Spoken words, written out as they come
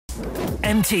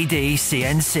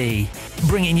MTDCNC,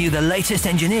 bringing you the latest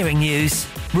engineering news,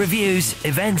 reviews,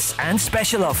 events and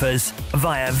special offers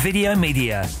via video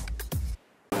media.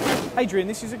 Adrian,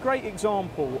 this is a great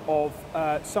example of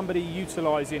somebody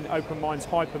utilising OpenMind's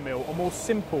HyperMILL on more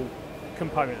simple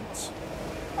components.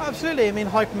 Absolutely. I mean,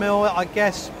 HyperMILL, I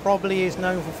guess, probably is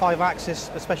known for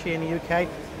 5-axis, especially in the UK.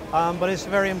 But it's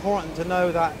very important to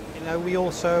know that we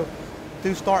also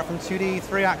do start from 2D,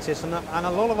 3-axis, and a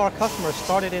lot of our customers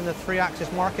started in the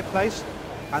 3-axis marketplace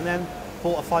and then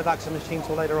bought a 5-axis machine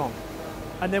till later on.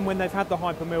 And then when they've had the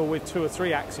HyperMILL with 2 or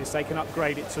 3-axis, they can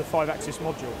upgrade it to the 5-axis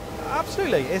module.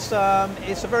 Absolutely. It's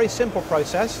a very simple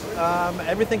process.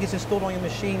 Everything is installed on your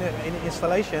machine in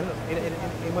installation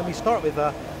when we start with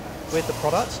the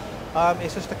product.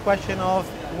 It's just a question of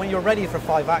when you're ready for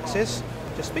 5-axis,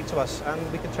 just speak to us and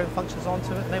we can turn functions on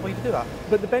to enable you to do that.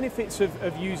 But the benefits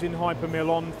of using HyperMILL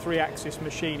on 3-axis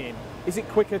machining, is it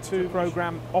quicker to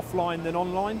program offline than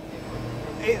online?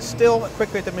 It's still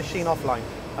quicker to machine offline,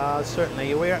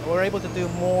 certainly. We're able to do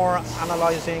more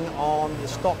analysing on the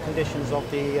stock conditions of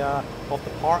the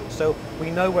part, so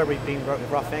we know where we've been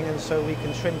roughing, and so we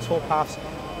can trim toolpaths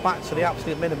back to the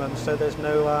absolute minimum, so there's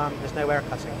no air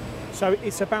cutting. So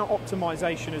it's about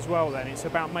optimization as well then, it's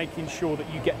about making sure that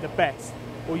you get the best,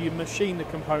 or you machine the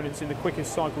components in the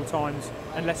quickest cycle times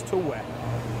and less tool wear.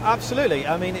 Absolutely.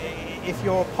 I mean, if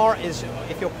your part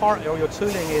or your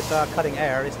tooling is cutting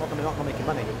air, it's not going to make you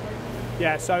money.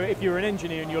 Yeah, so if you're an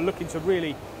engineer and you're looking to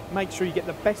really make sure you get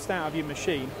the best out of your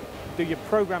machine, do your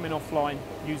programming offline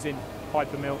using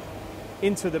HyperMILL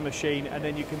into the machine, and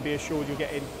then you can be assured you're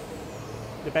getting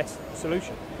the best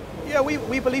solution. Yeah,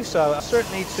 we believe so.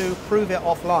 Certainly to prove it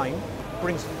offline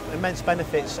brings immense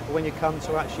benefits when you come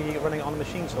to actually running it on a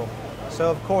machine tool. So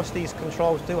of course these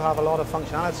controls do have a lot of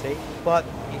functionality, but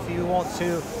if you want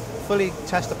to fully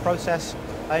test the process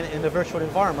in a virtual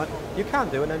environment, you can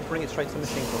do, and then bring it straight to the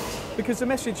machine tool. Because the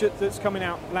message that's coming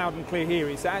out loud and clear here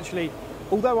is that actually,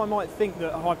 although I might think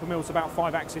that HyperMILL is about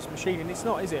 5-axis machining, it's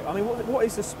not, is it? I mean, what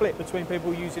is the split between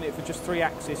people using it for just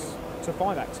 3-axis to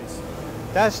 5-axis?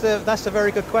 That's a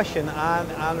very good question,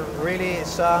 and really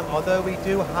it's, although we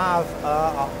do have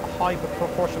a high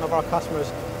proportion of our customers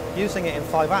using it in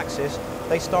 5-axis,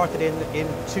 they started in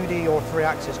 2D or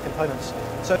 3-axis components.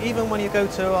 So even when you go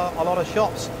to a lot of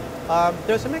shops,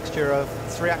 there's a mixture of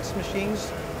 3-axis machines,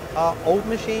 old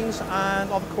machines, and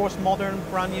of course modern,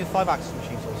 brand new 5-axis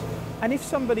machines also. And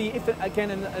if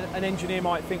again an engineer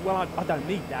might think, well, I don't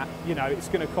need that, it's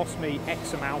going to cost me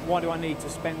X amount, why do I need to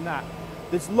spend that?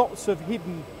 There's lots of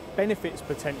hidden benefits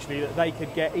potentially that they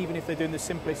could get even if they're doing the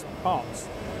simplest parts.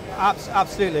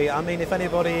 Absolutely. I mean, if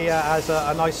anybody has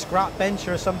a nice scrap bench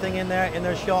or something in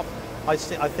their shop, I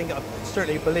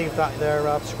certainly believe that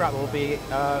their scrap will be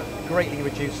greatly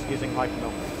reduced using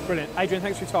HyperMILL. Brilliant. Adrian,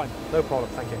 thanks for your time. No problem,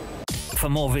 thank you. For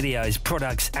more videos,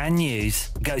 products and news,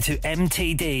 go to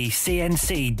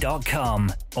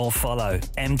mtdcnc.com or follow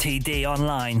MTD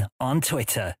Online on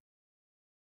Twitter.